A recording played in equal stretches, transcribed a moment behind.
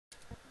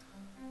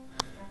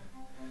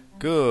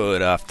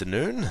Good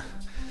afternoon.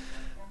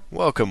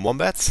 Welcome,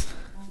 Wombats.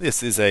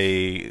 This is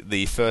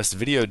the first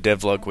video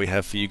devlog we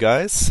have for you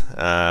guys.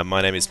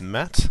 My name is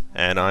Matt,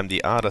 and I'm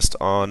the artist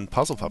on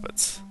Puzzle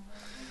Puppets.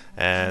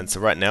 And so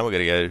right now we're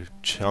going to go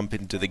jump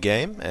into the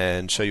game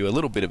and show you a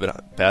little bit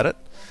about it.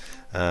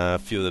 A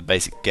few of the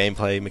basic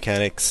gameplay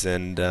mechanics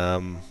and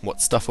what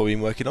stuff we've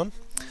been working on.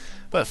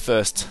 But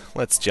first,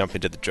 let's jump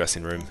into the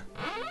dressing room,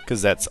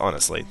 because that's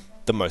honestly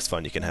the most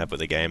fun you can have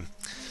with a game.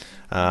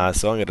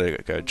 So I'm going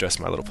to go dress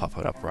my little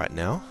puppet up right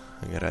now.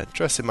 I'm going to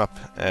dress him up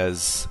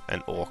as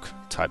an orc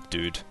type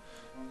dude,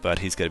 but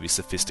he's going to be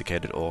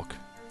sophisticated orc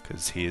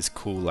because he is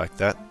cool like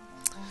that.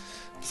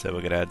 So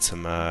we're going to add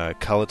some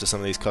colour to some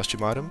of these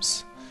costume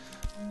items.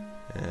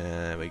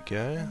 There we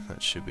go,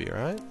 that should be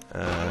right.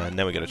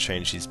 Now we're going to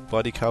change his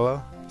body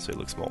colour so he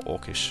looks more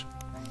orcish.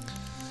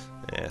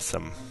 Yeah,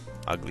 some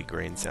ugly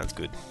green sounds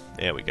good.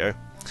 There we go.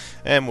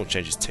 And we'll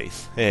change his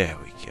teeth. There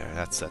we go,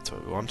 that's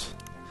what we want.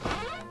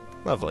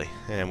 Lovely,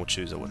 and we'll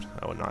choose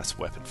a nice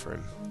weapon for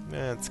him.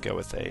 Let's go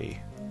with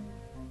a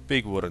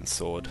big wooden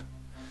sword.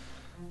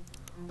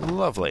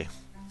 Lovely.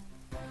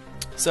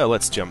 So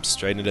let's jump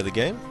straight into the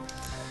game.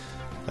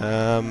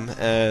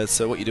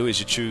 So what you do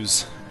is you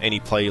choose any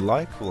play you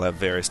like. We'll have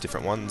various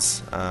different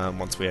ones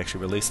once we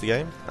actually release the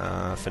game.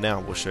 For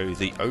now, we'll show you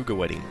the Ogre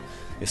Wedding.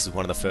 This is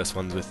one of the first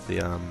ones with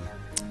the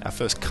our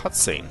first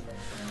cutscene.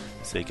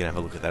 So you can have a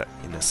look at that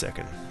in a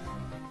second.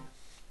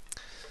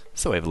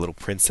 So we have a little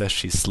princess,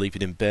 she's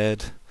sleeping in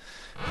bed,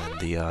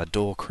 and the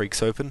door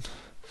creaks open,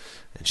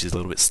 and she's a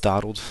little bit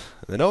startled,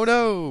 and then, oh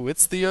no,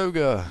 it's the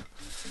ogre!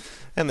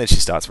 And then she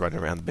starts running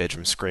around the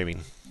bedroom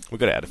screaming. We've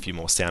got to add a few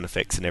more sound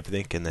effects and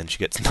everything, and then she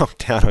gets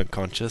knocked down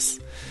unconscious,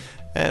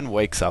 and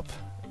wakes up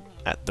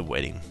at the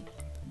wedding.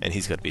 And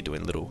he's got to be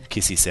doing little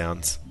kissy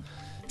sounds.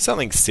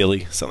 Something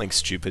silly, something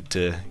stupid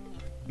to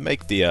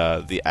make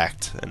the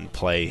act and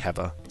play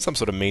have some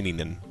sort of meaning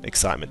and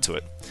excitement to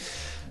it.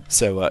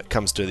 So it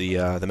comes to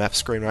the map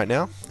screen right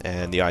now,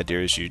 and the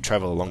idea is you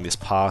travel along this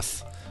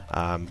path,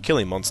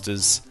 killing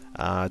monsters,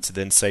 to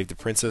then save the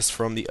princess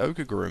from the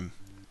ogre groom.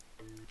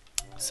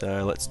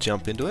 So let's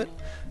jump into it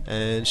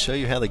and show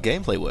you how the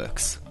gameplay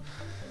works.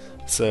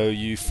 So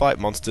you fight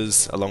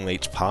monsters along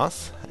each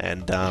path,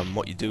 and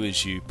what you do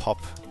is you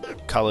pop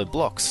coloured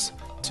blocks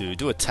to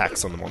do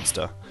attacks on the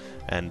monster,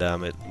 and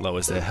it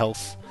lowers their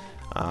health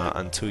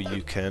until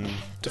you can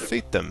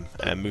defeat them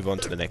and move on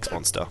to the next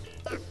monster.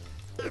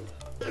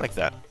 Like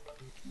that.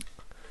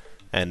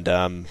 And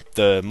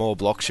the more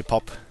blocks you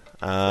pop,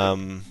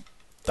 the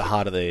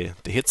harder the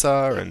hits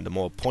are, and the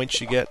more points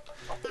you get,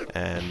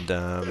 and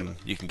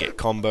you can get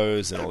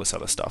combos and all this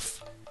other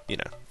stuff. You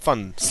know,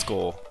 fun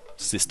score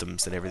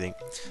systems and everything.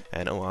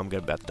 And oh, I'm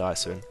about to die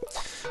soon.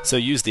 So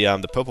use the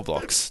purple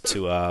blocks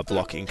to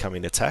block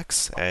incoming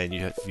attacks, and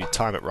if you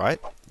time it right,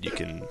 you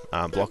can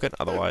block it.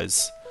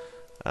 Otherwise,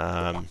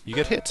 you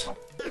get hit.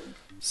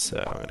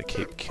 So I'm going to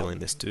keep killing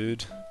this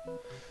dude.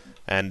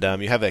 And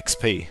you have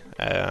XP.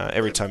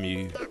 Every time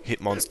you hit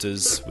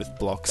monsters with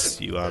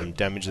blocks, you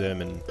damage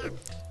them, and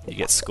you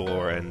get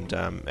score and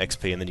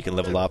XP, and then you can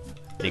level up,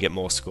 and you get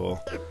more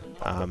score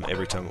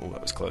every time. Oh,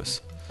 that was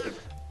close.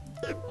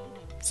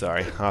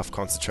 Sorry, half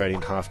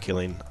concentrating, half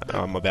killing.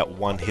 I'm about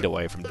one hit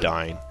away from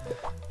dying.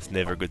 It's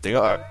never a good thing.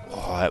 Oh,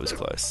 that was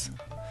close.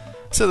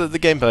 So the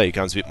gameplay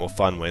becomes a bit more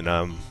fun when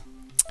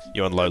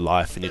you're on low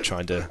life and you're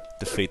trying to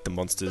defeat the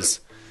monsters.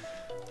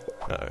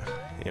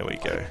 Here we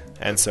go.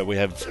 And so we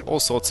have all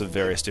sorts of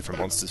various different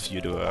monsters for you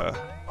to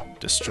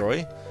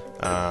destroy.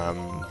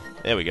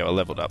 There we go, I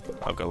leveled up.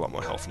 I've got a lot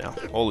more health now.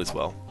 All is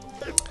well.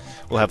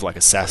 We'll have like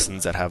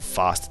assassins that have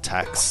fast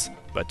attacks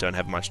but don't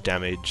have much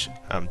damage,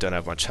 don't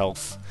have much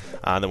health.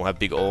 Then we'll have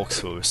big orcs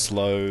who are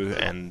slow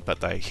but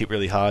they hit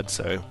really hard,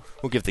 so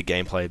we'll give the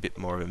gameplay a bit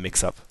more of a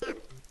mix-up.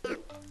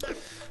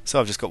 So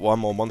I've just got one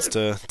more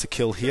monster to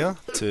kill here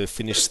to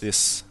finish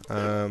this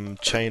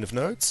chain of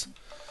nodes.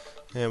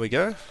 There we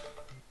go.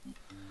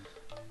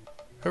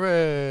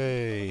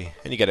 Hooray!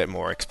 And you get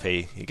more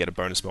XP, you get a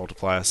bonus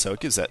multiplier, so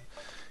it gives that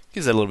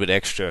a little bit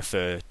extra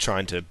for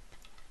trying to,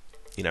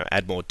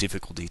 add more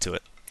difficulty to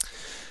it.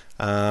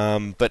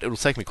 But it'll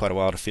take me quite a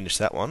while to finish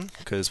that one,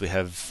 because we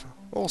have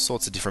all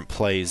sorts of different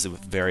plays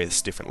with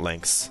various different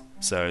lengths.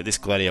 So this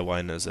Gladiator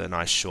one is a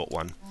nice short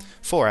one.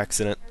 4 acts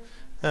in it,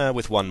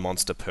 with 1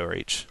 monster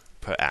per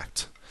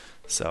act.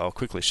 So I'll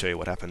quickly show you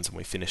what happens when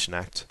we finish an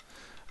act.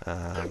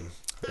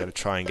 I'm going to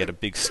try and get a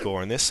big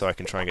score in this so I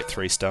can try and get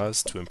 3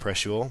 stars to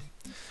impress you all.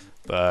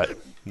 But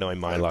knowing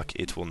my luck,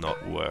 it will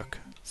not work.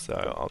 So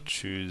I'll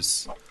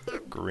choose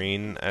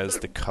green as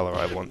the colour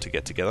I want to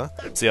get together.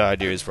 So the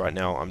idea is right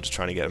now I'm just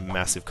trying to get a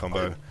massive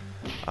combo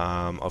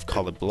of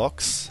coloured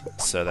blocks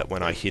so that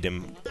when I hit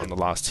him on the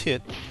last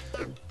hit,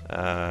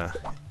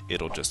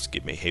 it'll just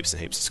give me heaps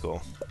and heaps of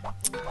score.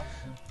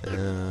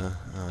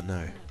 Oh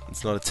no,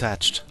 it's not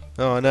attached.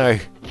 Oh no,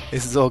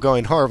 this is all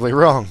going horribly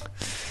wrong.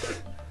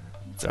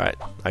 It's alright,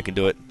 I can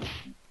do it.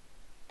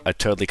 I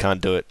totally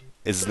can't do it.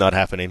 This is not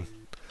happening.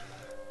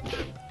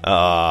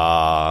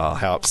 Ah,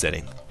 how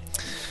upsetting.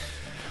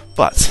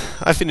 But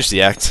I finished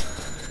the act.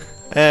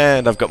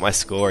 And I've got my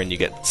score, and you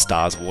get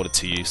stars awarded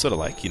to you, sort of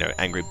like, you know,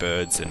 Angry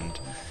Birds, and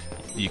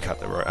you cut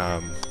the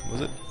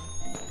was it?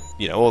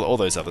 You know, all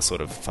those other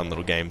sort of fun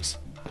little games.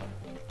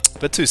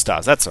 But 2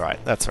 stars, that's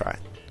alright, that's alright.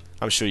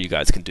 I'm sure you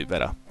guys can do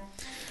better.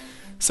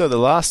 So the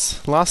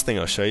last thing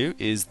I'll show you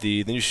is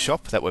the new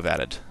shop that we've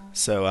added.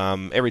 So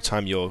every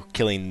time you're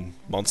killing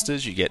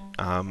monsters, you get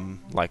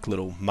like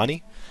little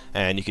money,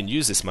 and you can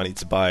use this money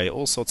to buy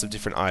all sorts of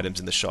different items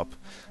in the shop.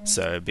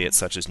 So be it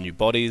such as new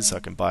bodies, I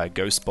can buy a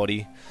ghost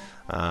body,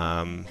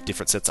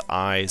 different sets of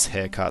eyes,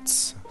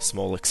 haircuts,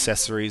 small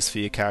accessories for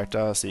your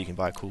character, so you can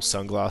buy cool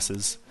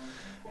sunglasses,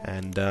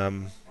 and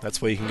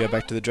that's where you can go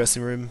back to the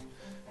dressing room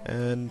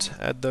and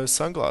add those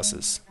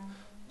sunglasses.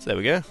 So there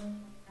we go.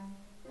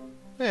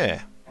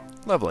 Yeah,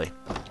 lovely.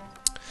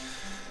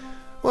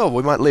 Well,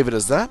 we might leave it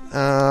as that.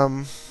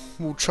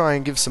 We'll try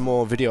and give some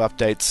more video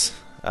updates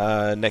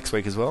next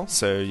week as well,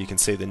 so you can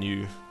see the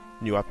new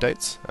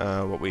updates,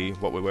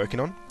 what we're working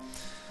on.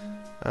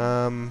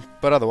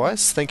 But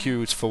otherwise, thank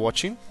you for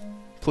watching.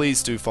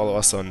 Please do follow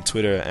us on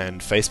Twitter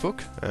and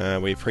Facebook.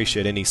 We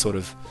appreciate any sort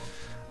of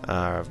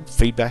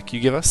feedback you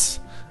give us,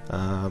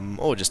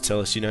 or just tell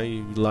us, you know,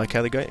 you like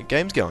how the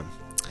game's going.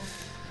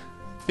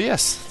 But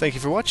yes, thank you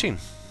for watching.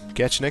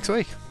 Catch you next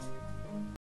week.